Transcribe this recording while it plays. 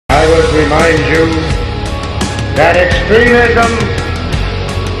remind you that extremism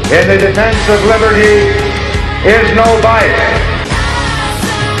in the defense of liberty is no vice.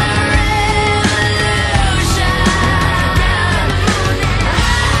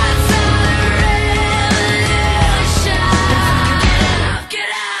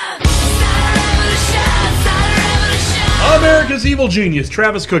 America's Evil Genius,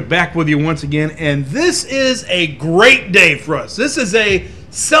 Travis Cook, back with you once again, and this is a great day for us. This is a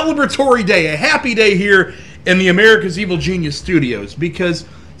celebratory day, a happy day here in the America's Evil Genius studios, because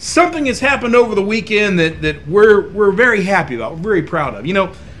something has happened over the weekend that we're very happy about, we're very proud of. You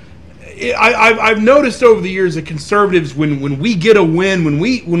know, I've noticed over the years that conservatives, when we get a win, when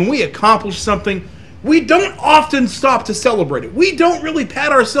we accomplish something, we don't often stop to celebrate it. We don't really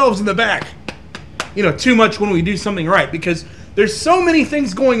pat ourselves in the back, you know, too much when we do something right, because there's so many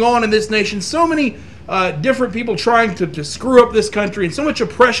things going on in this nation, so many different people trying to screw up this country, and so much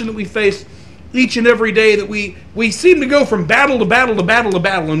oppression that we face each and every day that we seem to go from battle to battle to battle to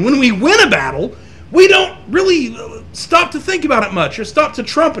battle. And when we win a battle, we don't really stop to think about it much or stop to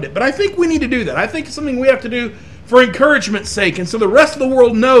trumpet it. But I think we need to do that. I think it's something we have to do for encouragement's sake, and so the rest of the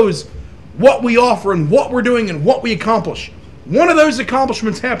world knows what we offer and what we're doing and what we accomplish. One of those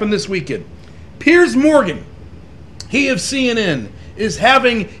accomplishments happened this weekend. Piers Morgan, he of CNN, is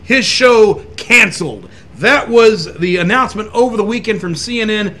having his show canceled. That was the announcement over the weekend from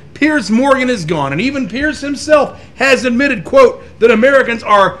CNN. Piers Morgan is gone, and even Piers himself has admitted, quote, that Americans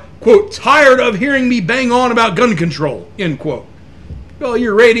are, quote, tired of hearing me bang on about gun control, end quote. Well,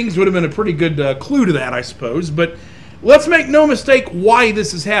 your ratings would have been a pretty good clue to that, I suppose, but let's make no mistake why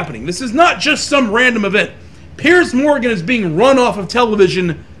this is happening. This is not just some random event. Piers Morgan is being run off of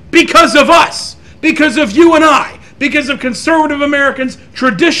television because of us, because of you and I, because of conservative Americans,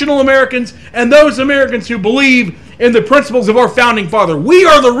 traditional Americans, and those Americans who believe in the principles of our founding father. We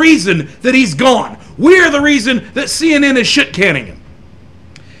are the reason that he's gone. We are the reason that CNN is shit-canning him.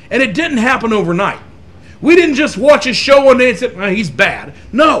 And it didn't happen overnight. We didn't just watch his show one day and say, he's bad.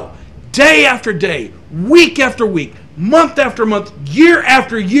 No. Day after day, week after week, month after month, year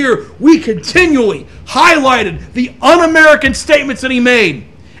after year, we continually highlighted the un-American statements that he made.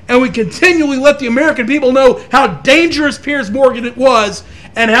 And we continually let the American people know how dangerous Piers Morgan was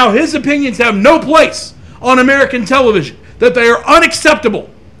and how his opinions have no place on American television, that they are unacceptable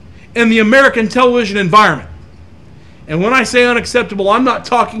in the American television environment. And when I say unacceptable, I'm not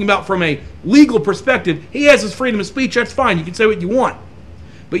talking about from a legal perspective. He has his freedom of speech, that's fine, you can say what you want.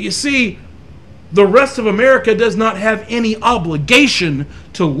 But you see, the rest of America does not have any obligation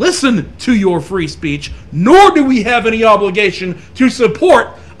to listen to your free speech, nor do we have any obligation to support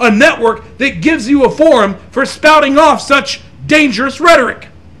a network that gives you a forum for spouting off such dangerous rhetoric.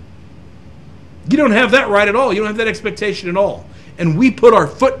 You don't have that right at all. You don't have that expectation at all. And we put our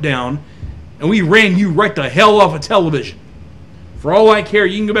foot down and we ran you right the hell off of television. For all I care,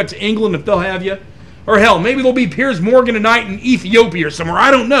 you can go back to England if they'll have you. Or hell, maybe there'll be Piers Morgan tonight in Ethiopia or somewhere. I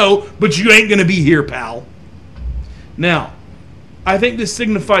don't know, but you ain't going to be here, pal. Now, I think this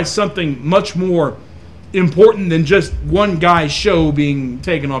signifies something much more important than just one guy's show being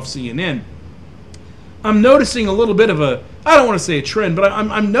taken off CNN. I'm noticing a little bit of a, I don't want to say a trend, but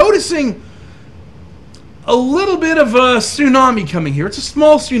I'm noticing a little bit of a tsunami coming here. It's a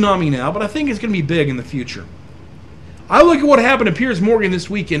small tsunami now, but I think it's going to be big in the future. I look at what happened to Piers Morgan this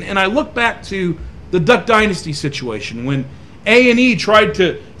weekend, and I look back to the Duck Dynasty situation when A&E tried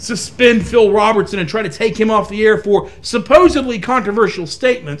to suspend Phil Robertson and try to take him off the air for supposedly controversial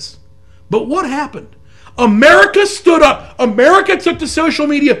statements. But what happened? America stood up. America took to social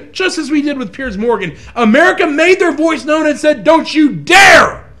media just as we did with Piers Morgan. America made their voice known and said, don't you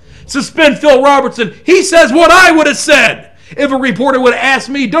dare suspend Phil Robertson. He says what I would have said if a reporter would have asked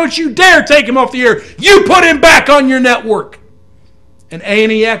me, don't you dare take him off the air. You put him back on your network. And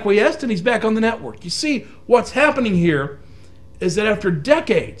A&E acquiesced and he's back on the network. You see, what's happening here is that after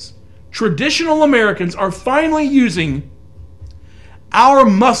decades, traditional Americans are finally using our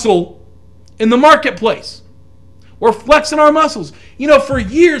muscle in the marketplace. We're flexing our muscles. You know, for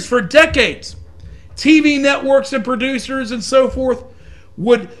years, for decades, TV networks and producers and so forth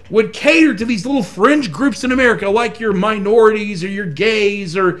would cater to these little fringe groups in America, like your minorities or your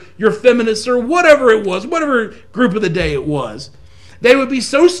gays or your feminists or whatever it was, whatever group of the day it was. They would be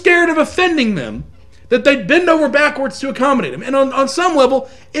so scared of offending them that they'd bend over backwards to accommodate them. And on some level,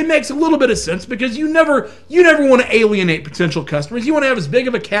 it makes a little bit of sense because you never want to alienate potential customers. You want to have as big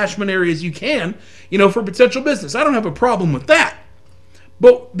of a catchment area as you can, you know, for potential business. I don't have a problem with that.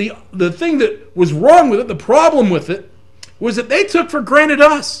 But the thing that was wrong with it, the problem with it, was that they took for granted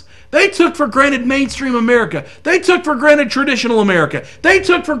us. They took for granted mainstream America. They took for granted traditional America. They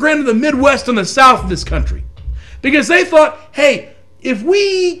took for granted the Midwest and the South of this country. Because they thought, hey, if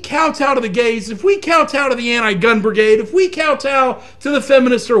we kowtow to the gays, if we kowtow to the anti-gun brigade, if we kowtow to the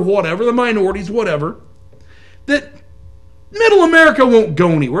feminists or whatever, the minorities, whatever, that middle America won't go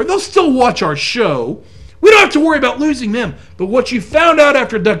anywhere. They'll still watch our show. We don't have to worry about losing them. But what you found out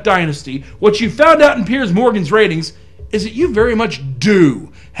after Duck Dynasty, what you found out in Piers Morgan's ratings, is that you very much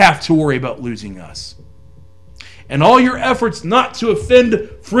do have to worry about losing us. And all your efforts not to offend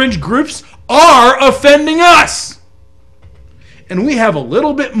fringe groups are offending us. And we have a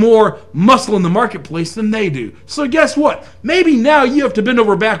little bit more muscle in the marketplace than they do. So guess what? Maybe now you have to bend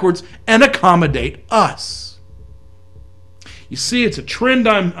over backwards and accommodate us. You see, it's a trend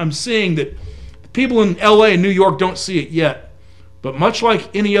I'm seeing that people in LA and New York don't see it yet. But much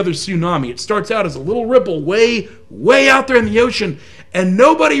like any other tsunami, it starts out as a little ripple way, way out there in the ocean, and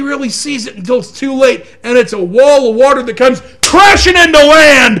nobody really sees it until it's too late, and it's a wall of water that comes crashing into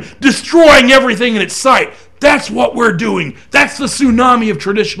land, destroying everything in its sight. That's what we're doing. That's the tsunami of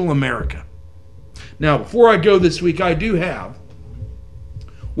traditional America. Now, before I go this week, I do have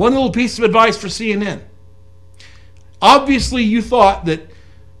one little piece of advice for CNN. Obviously, you thought that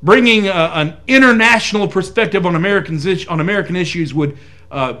bringing an international perspective on American issues would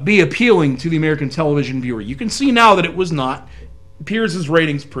be appealing to the American television viewer. You can see now that it was not. Piers'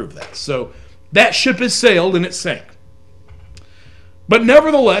 ratings prove that. So that ship has sailed and it sank. But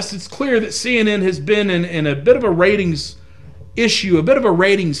nevertheless, it's clear that CNN has been in a bit of a ratings issue, a bit of a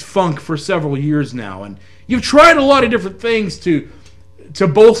ratings funk for several years now. And you've tried a lot of different things to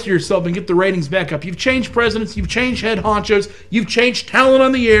bolster yourself and get the ratings back up. You've changed presidents, you've changed head honchos, you've changed talent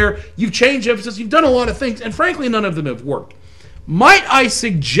on the air, you've changed emphasis, you've done a lot of things, and frankly, none of them have worked. Might I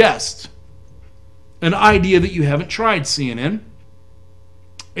suggest an idea that you haven't tried, CNN?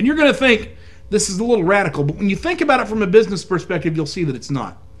 And you're going to think this is a little radical, but when you think about it from a business perspective, you'll see that it's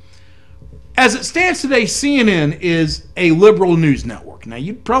not. As it stands today, CNN is a liberal news network. Now,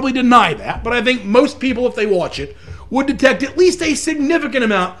 you'd probably deny that, but I think most people, if they watch it, would detect at least a significant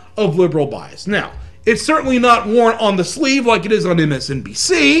amount of liberal bias. Now, it's certainly not worn on the sleeve like it is on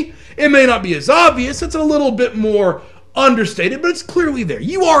MSNBC. It may not be as obvious. It's a little bit more understated, but it's clearly there.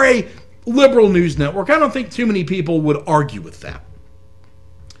 You are a liberal news network. I don't think too many people would argue with that.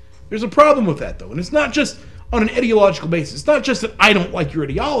 There's a problem with that, though, and it's not just on an ideological basis. It's not just that I don't like your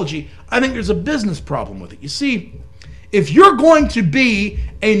ideology. I think there's a business problem with it. You see, if you're going to be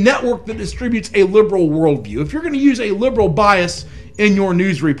a network that distributes a liberal worldview, if you're going to use a liberal bias in your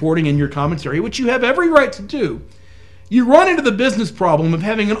news reporting and your commentary, which you have every right to do, you run into the business problem of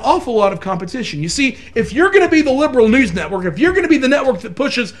having an awful lot of competition. You see, if you're going to be the liberal news network, if you're going to be the network that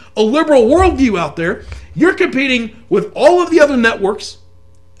pushes a liberal worldview out there, you're competing with all of the other networks,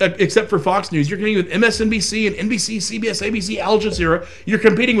 except for Fox News. You're competing with MSNBC and NBC, CBS, ABC, Al Jazeera. You're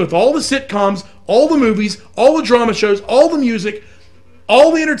competing with all the sitcoms, all the movies, all the drama shows, all the music,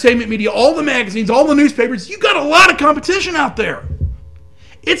 all the entertainment media, all the magazines, all the newspapers. You got a lot of competition out there.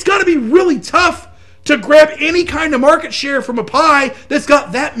 It's got to be really tough to grab any kind of market share from a pie that's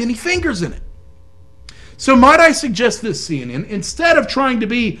got that many fingers in it. So might I suggest this, CNN, instead of trying to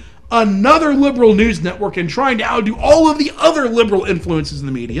be another liberal news network and trying to outdo all of the other liberal influences in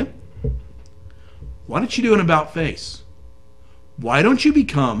the media, why don't you do an about-face? Why don't you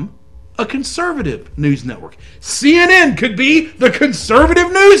become a conservative news network? CNN could be the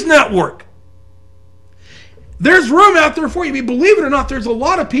conservative news network. There's room out there for you. I mean, believe it or not, there's a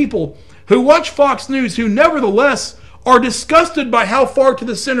lot of people who watch Fox News who nevertheless are disgusted by how far to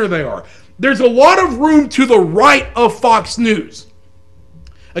the center they are. There's a lot of room to the right of Fox News.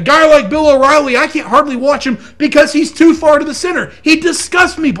 A guy like Bill O'Reilly, I can't hardly watch him because he's too far to the center. He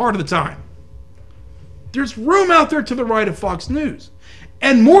disgusts me part of the time. There's room out there to the right of Fox News.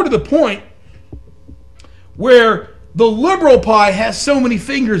 And more to the point, where the liberal pie has so many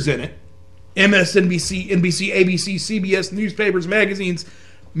fingers in it, MSNBC, NBC, ABC, CBS, newspapers, magazines,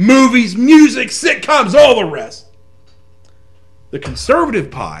 movies, music, sitcoms, all the rest. The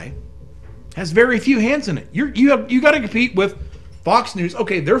conservative pie has very few hands in it. You got to compete with Fox News.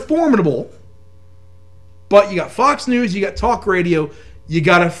 Okay, they're formidable, but you got Fox News, you got talk radio, you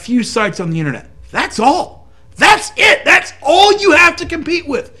got a few sites on the internet. That's all. That's it. That's all you have to compete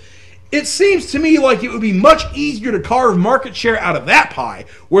with. It seems to me like it would be much easier to carve market share out of that pie,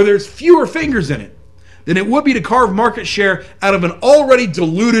 where there's fewer fingers in it, than it would be to carve market share out of an already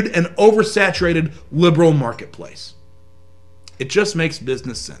diluted and oversaturated liberal marketplace. It just makes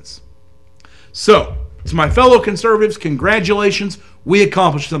business sense. So, to my fellow conservatives, congratulations. We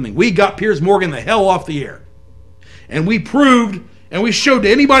accomplished something. We got Piers Morgan the hell off the air. And we proved And we showed to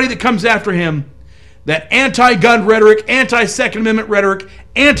anybody that comes after him that anti-gun rhetoric, anti-Second Amendment rhetoric,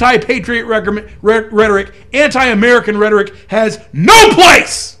 anti-patriot rhetoric, anti-American rhetoric has no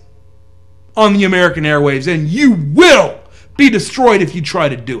place on the American airwaves, and you will be destroyed if you try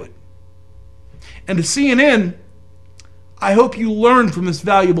to do it. And to CNN, I hope you learn from this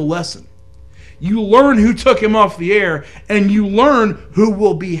valuable lesson. You learn who took him off the air, and you learn who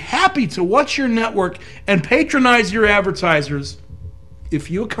will be happy to watch your network and patronize your advertisers if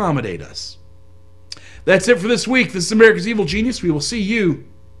you accommodate us. That's it for this week. This is America's Evil Genius. We will see you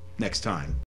next time.